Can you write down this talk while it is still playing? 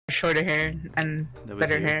shorter hair and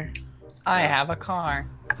better hair. I have a car.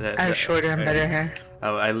 I have shorter and better hair.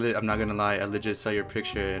 I'm not gonna lie, I legit saw your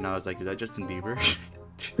picture and I was like, is that Justin Bieber?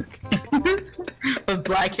 With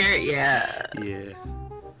black hair? Yeah. Yeah.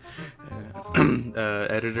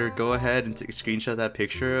 Editor, go ahead and screenshot that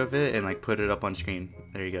picture of it and like put it up on screen.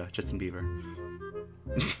 There you go, Justin Bieber.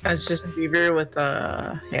 That's Justin Bieber with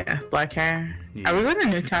yeah, black hair. Yeah. Are we going to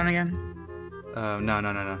Newtown again?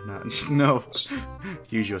 No.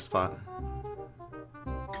 Usual spot.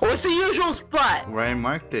 What's the usual spot? Where I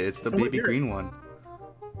marked it, it's the baby green one.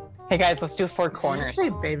 Hey guys, let's do 4 corners. Did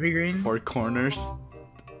you say baby green? 4 corners.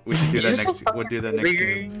 We should do that next. We'll do that next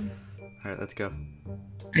game. All right, let's go.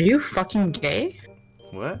 Are you fucking gay?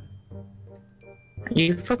 What? Are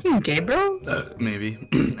you fucking gay, bro? Maybe.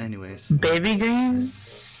 Anyways. Baby green?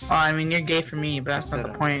 Oh, I mean, you're gay for me, but that's not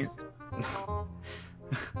the point.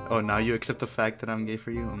 Oh, now you accept the fact that I'm gay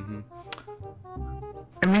for you? Mm-hmm.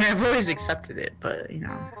 I mean, I've always accepted it, but, you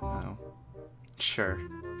know. Oh. Sure.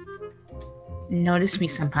 Notice me,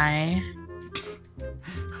 senpai.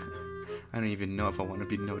 I don't even know if I want to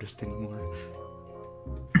be noticed anymore.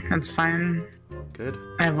 That's fine. Good.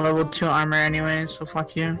 I have level 2 armor anyway, so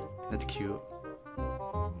fuck you. That's cute.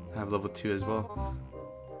 I have level 2 as well.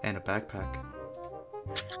 And a backpack.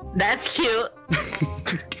 That's cute!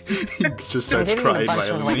 Just starts crying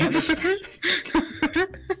violently.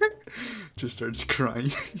 Just starts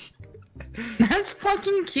crying. That's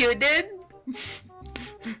fucking cute, dude!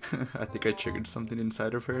 I think I triggered something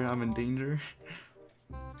inside of her. I'm in danger.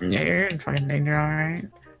 Yeah, you're in fucking danger, alright.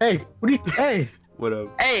 Hey, what do you? Hey! What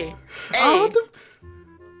up? Hey! Hey! Oh, what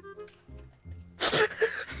the...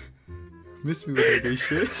 Miss me with that gay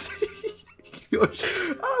shit.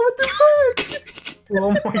 Oh, what the fuck?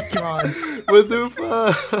 Oh my god. What the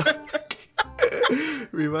fuck?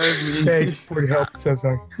 Revive me. Hey, 40 health,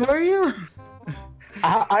 Cesar. Who are you?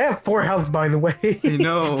 I have 4 health, by the way. I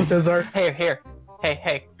know. Cesar.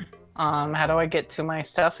 Hey. How do I get to my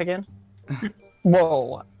stuff again?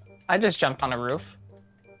 Whoa. I just jumped on a roof.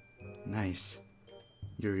 Nice.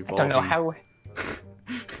 You're evolving. I don't know how.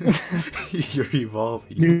 You're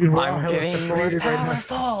evolving. Dude, I'm getting more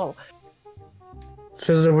powerful.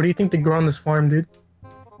 Cesar, what do you think to grow on this farm, dude?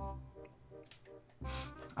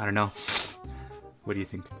 I don't know. What do you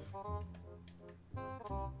think?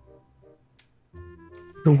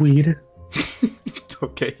 The weed.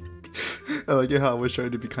 Okay. I like it how I was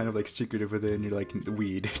trying to be kind of like secretive with it, and you're like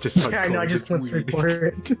weed. Just yeah, I know. I just went straight for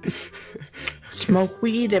it. Smoke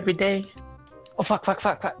weed every day. Oh fuck.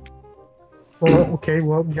 Well, okay.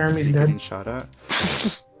 Well, Jeremy's Is he dead. getting shot at?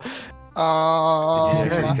 Is he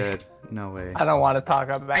actually dead? No way. I don't want to talk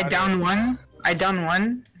about it. I downed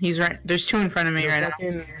one. He's right. There's 2 in front of me right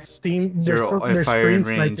now. Steam. You're fire in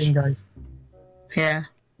range. Guys. Yeah.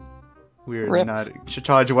 We're not.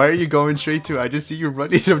 Chaj, why are you going straight to? I just see you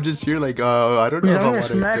running. I'm just here like, I don't know if I want to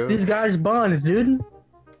smack go. these guys' buns, dude.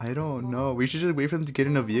 I don't know. We should just wait for them to get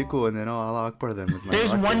in a vehicle and then I'll Akbar them with my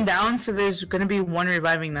There's rocket. 1 down, so there's gonna be 1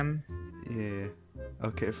 reviving them. Yeah.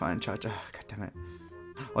 Okay, fine, Chacha. God damn it.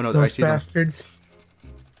 Oh no, I see bastards.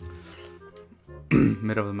 them.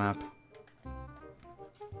 Middle of the map.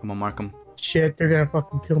 I'm gonna mark them. Shit, they're gonna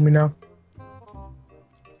fucking kill me now.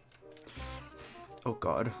 Oh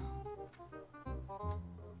god.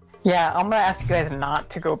 Yeah, I'm gonna ask you guys not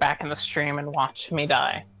to go back in the stream and watch me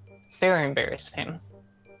die. Very embarrassing.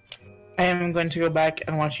 I am going to go back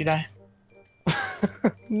and watch you die.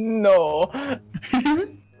 No.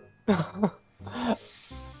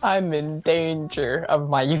 I'm in danger of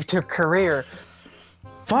my YouTube career.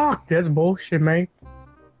 Fuck, that's bullshit, man.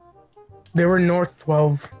 They were north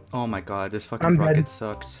 12. Oh my god, this fucking rocket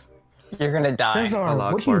sucks. You're gonna die. Cesar,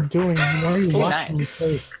 what are you doing? Why are you watching me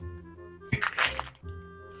play?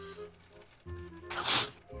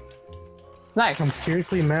 Nice. I'm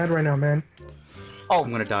seriously mad right now, man. Oh,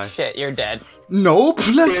 I'm gonna die. Shit, you're dead. Nope,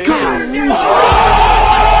 let's go!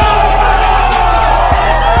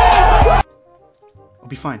 I'll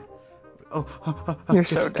be fine. Oh, you're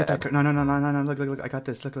so dead. No, look, I got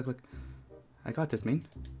this, look. I got this, man.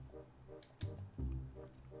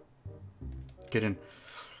 Get in.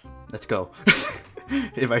 Let's go.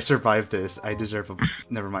 If I survive this, I deserve a...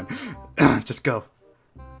 Never mind. Just go.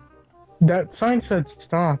 That sign said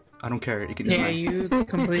stop. I don't care. You can. Yeah, you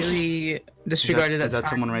completely disregarded that. Is that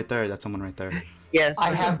someone right there? That's someone right there. Yes,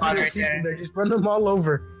 I have one right right there. there. Just run them all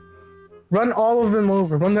over. Run all of them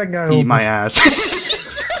over. Run that guy over. Eat my ass.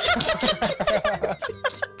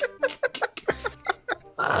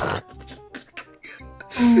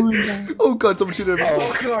 Oh my god. Oh god, someone shoot him.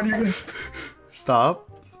 Oh god, you can... Stop.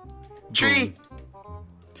 Tree. Boom.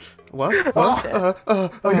 What? What? Oh,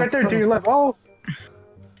 he's right there to your left. Oh.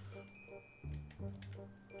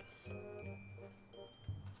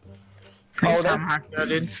 Nice that- time, Hakio,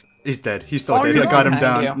 dude. He's dead. He's still Oh, dead. you're I got him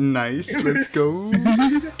behind down. you. Nice. Let's go.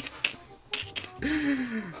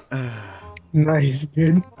 Nice,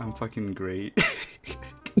 dude. I'm fucking great.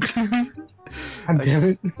 God damn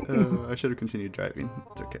it. I should have continued driving.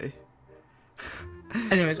 It's okay.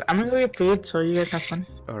 Anyways, I'm gonna go get food, so you guys have fun.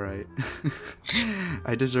 All right.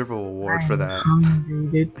 I deserve a award for that.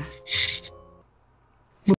 Hungry, dude.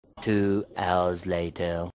 2 hours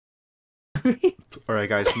later. Alright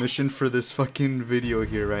guys, mission for this fucking video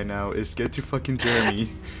here right now is get to fucking Jeremy.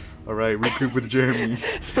 Alright, regroup with Jeremy.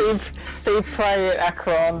 Save Private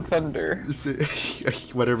Akron Thunder.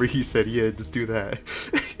 Whatever he said, yeah, let's do that.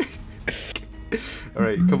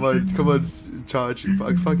 Alright, come on, Charge.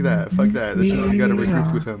 Fuck that. We gotta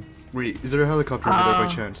regroup with him. Wait, is there a helicopter over there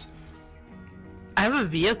by chance? I have a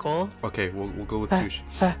vehicle. Okay, we'll go with Sush.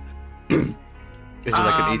 Is it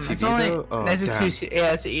like an ATV it's only, though? Oh, it's a damn.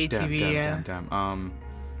 yeah, it's an ATV, Damn.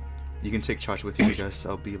 You can take Charge with you, I guess.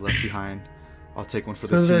 I'll be left behind. I'll take one for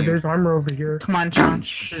the team. There's armor over here. Come on,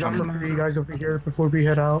 Josh. There's armor for you guys over here before we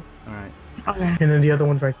head out. Alright. Okay. And then the other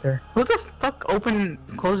one's right there. Who the fuck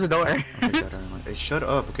close the door? Okay, hey, shut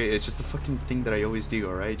up, okay? It's just the fucking thing that I always do,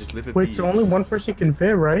 alright? Just live it Wait, be. so only one person can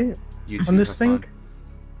fit, right? You On two this have thing?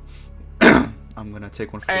 fun. I'm gonna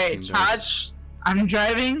take one for the Alright, team, guys. Josh. I'm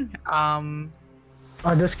driving.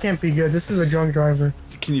 This can't be good. This is a drunk driver.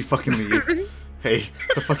 Can you fucking leave? Hey,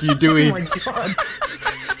 the fuck are you Oh doing? my god.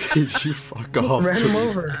 You fuck off, Ran him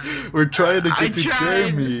please. over. We're trying to I get to tried.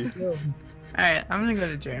 Jeremy. Alright, I'm gonna go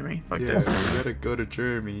to Jeremy. Fuck Yeah, this. we gotta go to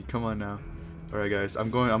Jeremy. Come on now. Alright guys, I'm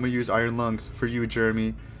gonna use Iron Lungs for you,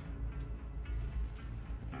 Jeremy.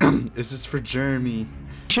 This is for Jeremy. You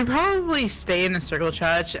should probably stay in the circle,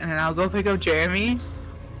 Chach, and then I'll go pick up Jeremy.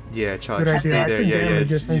 Yeah, Chad, Good just stay idea. I there. can Yeah, damage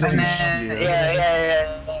this You thing. And see- then, yeah.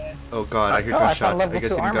 yeah. Oh god, I hear Oh, I found gunshots. Are level you guys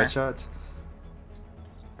 2 getting armor. gunshots?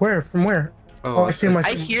 Where? From where? Oh, I see my.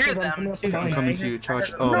 I hear them too. I'm coming to you,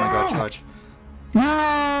 Charge. Oh my god, Charge. No,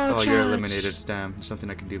 Oh, you're Chach. eliminated. Damn, there's nothing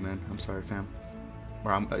I can do, man. I'm sorry, fam.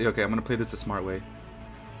 Or okay, I'm gonna play this the smart way.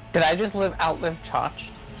 Did I just outlive Chach?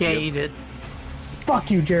 Yeah, Yep. you did.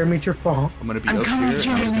 Fuck you, Jeremy. It's your fault. I'm gonna be I'm up coming, here, and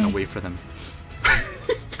I'm just gonna Jeremy. wait for them.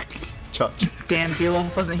 Charge. Damn,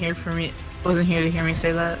 Beowulf wasn't here for me. Wasn't here to hear me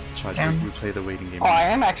say that. Charge, Damn. we play the waiting game. Oh, I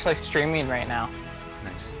am actually streaming right now.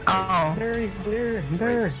 Nice. Oh.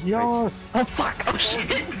 There. Yos. Oh fuck! Oh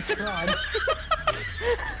shit. God.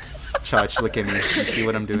 Charge, look at me. You see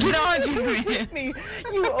what I'm doing? Get on, Jeremy. Me,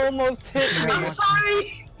 you almost hit me. I'm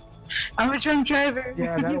sorry. I'm a drunk driver.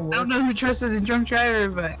 Yeah, that'll I work. don't know who trusts a drunk driver,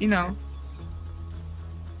 but you know.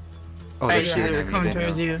 Oh, they're Right, yeah, shooting they're at me. coming They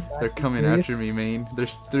towards know. you. They're coming Please? after me, man.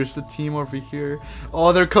 There's a team over here.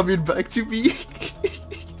 Oh, they're coming back to me.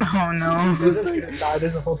 Oh no.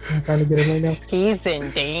 There's a whole thing trying to get him right now. He's in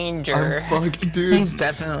danger. I'm fucked, dude. He's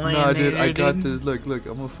definitely Nah, in dude, danger, I got dude. this. Look,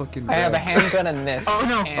 I'm a fucking. I have a wreck. handgun in this. Oh,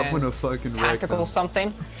 no. and I'm gonna fucking wreck tactical them.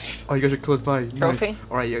 something. Oh, you guys are close by. Nice. Trophy?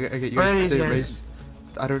 Alright, you Where are guys these stay guys?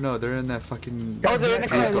 right. I don't know. They're in that fucking. Oh, they're in the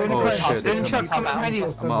car. They're in the Oh, car. shit. They're in the truck. How Come about- behind you.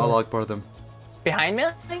 I'm gonna lock bar them. Behind me?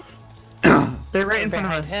 They're right in front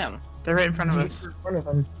of Behind us. him. They're right in front of us. In front of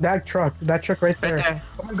them. That truck right there. Right there.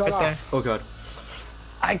 Oh my god. Right there. Oh god.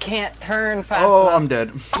 I can't turn fast Oh, enough. I'm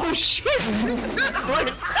dead. Oh shit!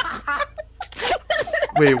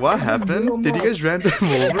 Wait, what happened? Did you guys ran them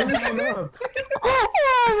over?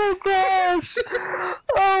 Oh my gosh!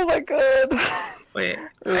 Oh my god! Wait,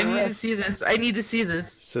 I need to see this. I need to see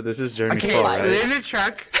this. So this is Jeremy's Okay, fault, so right? they're in a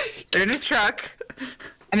truck. They're in a truck,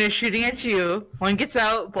 and they're shooting at you. One gets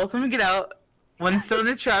out. Both of them get out. One's still in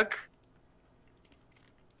the truck,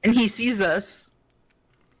 and he sees us,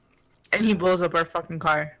 and he blows up our fucking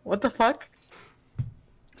car. What the fuck?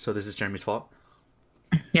 So this is Jeremy's fault?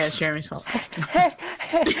 Yeah, it's Jeremy's fault.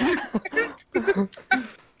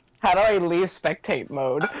 How do I leave spectate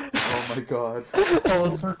mode? Oh my god.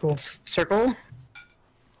 Hold Circle. circle.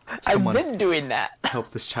 Someone I've been doing that.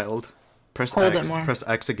 help this child. Press Hold it X, more. press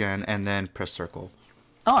X again, and then press circle.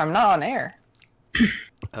 Oh, I'm not on air.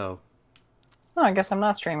 Oh, Oh, I guess I'm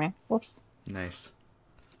not streaming. Whoops. nice.